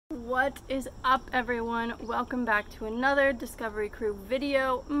What is up, everyone? Welcome back to another Discovery Crew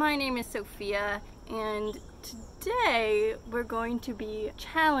video. My name is Sophia, and today we're going to be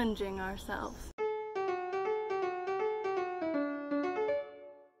challenging ourselves.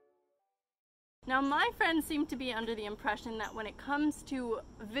 Now, my friends seem to be under the impression that when it comes to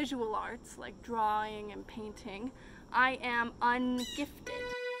visual arts, like drawing and painting, I am ungifted,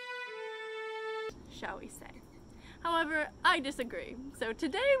 shall we say. However, I disagree, so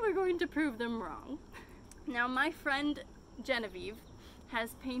today we're going to prove them wrong. Now, my friend Genevieve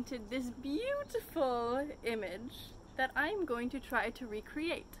has painted this beautiful image that I'm going to try to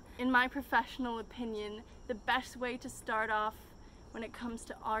recreate. In my professional opinion, the best way to start off when it comes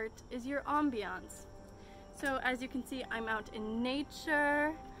to art is your ambiance. So as you can see, I'm out in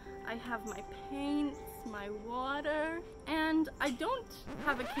nature, I have my paints, my water, and I don't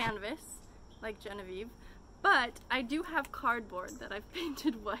have a canvas like Genevieve, but I do have cardboard that I've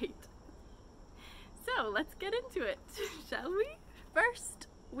painted white. So let's get into it, shall we? First,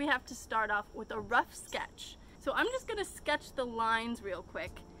 we have to start off with a rough sketch. So I'm just gonna sketch the lines real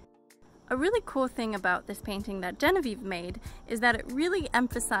quick. A really cool thing about this painting that Genevieve made is that it really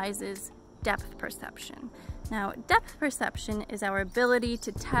emphasizes depth perception. Now, depth perception is our ability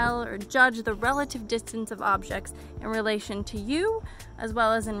to tell or judge the relative distance of objects in relation to you, as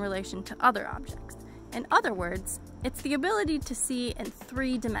well as in relation to other objects. In other words, it's the ability to see in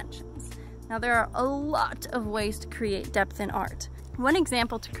 3 dimensions. Now, there are a lot of ways to create depth in art. One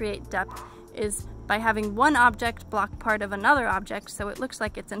example to create depth is by having one object block part of another object so it looks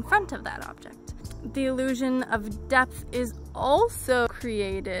like it's in front of that object. The illusion of depth is also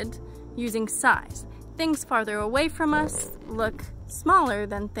created using size. Things farther away from us look smaller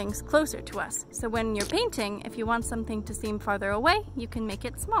than things closer to us. So when you're painting, if you want something to seem farther away, you can make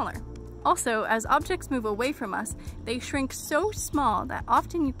it smaller. Also, as objects move away from us, they shrink so small that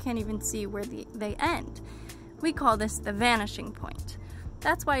often you can't even see where they end. We call this the vanishing point.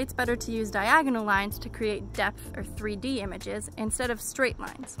 That's why it's better to use diagonal lines to create depth or 3D images instead of straight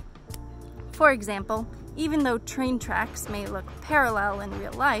lines. For example, even though train tracks may look parallel in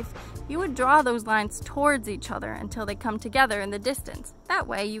real life, you would draw those lines towards each other until they come together in the distance. That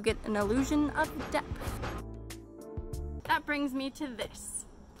way you get an illusion of depth. That brings me to this.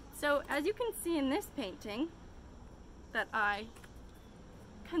 So as you can see in this painting that I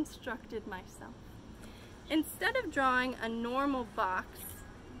constructed myself, instead of drawing a normal box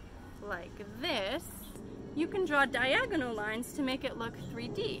like this, you can draw diagonal lines to make it look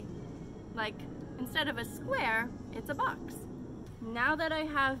 3D. Like, instead of a square, it's a box. Now that I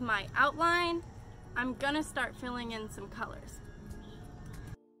have my outline, I'm gonna start filling in some colors.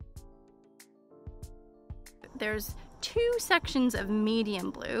 There's 2 sections of medium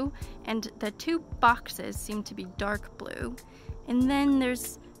blue, and the 2 boxes seem to be dark blue. And then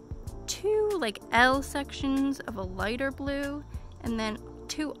there's 2 like L sections of a lighter blue, and then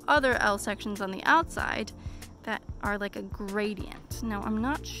 2 other L sections on the outside that are like a gradient. Now, I'm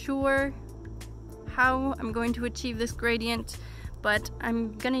not sure how I'm going to achieve this gradient, but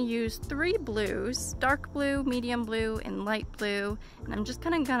I'm gonna use 3 blues, dark blue, medium blue, and light blue, and I'm just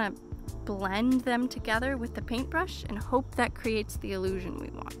kinda gonna blend them together with the paintbrush and hope that creates the illusion we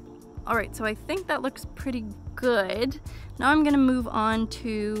want. Alright, so I think that looks pretty good. Now I'm gonna move on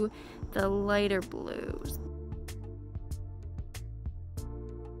to the lighter blues.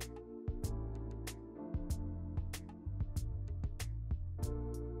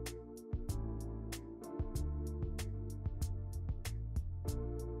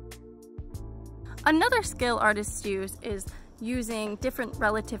 Another skill artists use is using different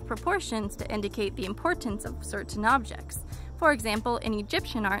relative proportions to indicate the importance of certain objects. For example, in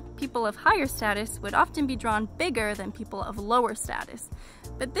Egyptian art, people of higher status would often be drawn bigger than people of lower status.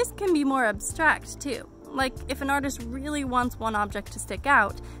 But this can be more abstract too. Like, if an artist really wants one object to stick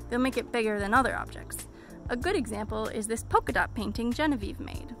out, they'll make it bigger than other objects. A good example is this polka dot painting Genevieve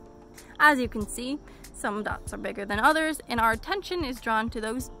made. As you can see, some dots are bigger than others, and our attention is drawn to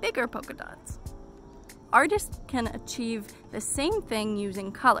those bigger polka dots. Artists can achieve the same thing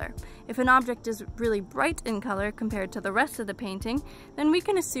using color. If an object is really bright in color compared to the rest of the painting, then we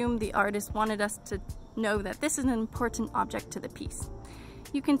can assume the artist wanted us to know that this is an important object to the piece.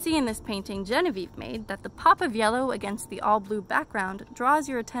 You can see in this painting Genevieve made that the pop of yellow against the all-blue background draws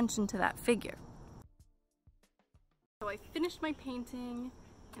your attention to that figure. So I finished my painting,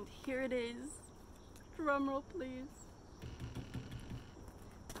 and here it is. Drumroll, please.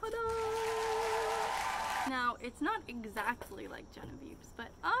 Ta-da! Now, it's not exactly like Genevieve's, but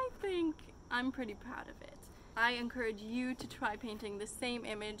I think I'm pretty proud of it. I encourage you to try painting the same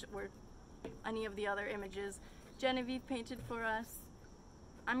image or any of the other images Genevieve painted for us.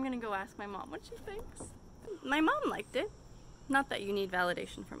 I'm gonna go ask my mom what she thinks. My mom liked it. Not that you need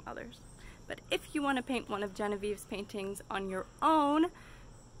validation from others. But if you want to paint one of Genevieve's paintings on your own,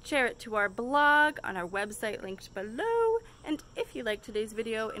 share it to our blog on our website linked below. And if you liked today's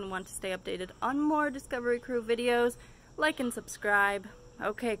video and want to stay updated on more Discovery Crew videos, like and subscribe.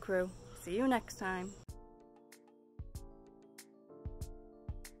 Okay, crew. See you next time.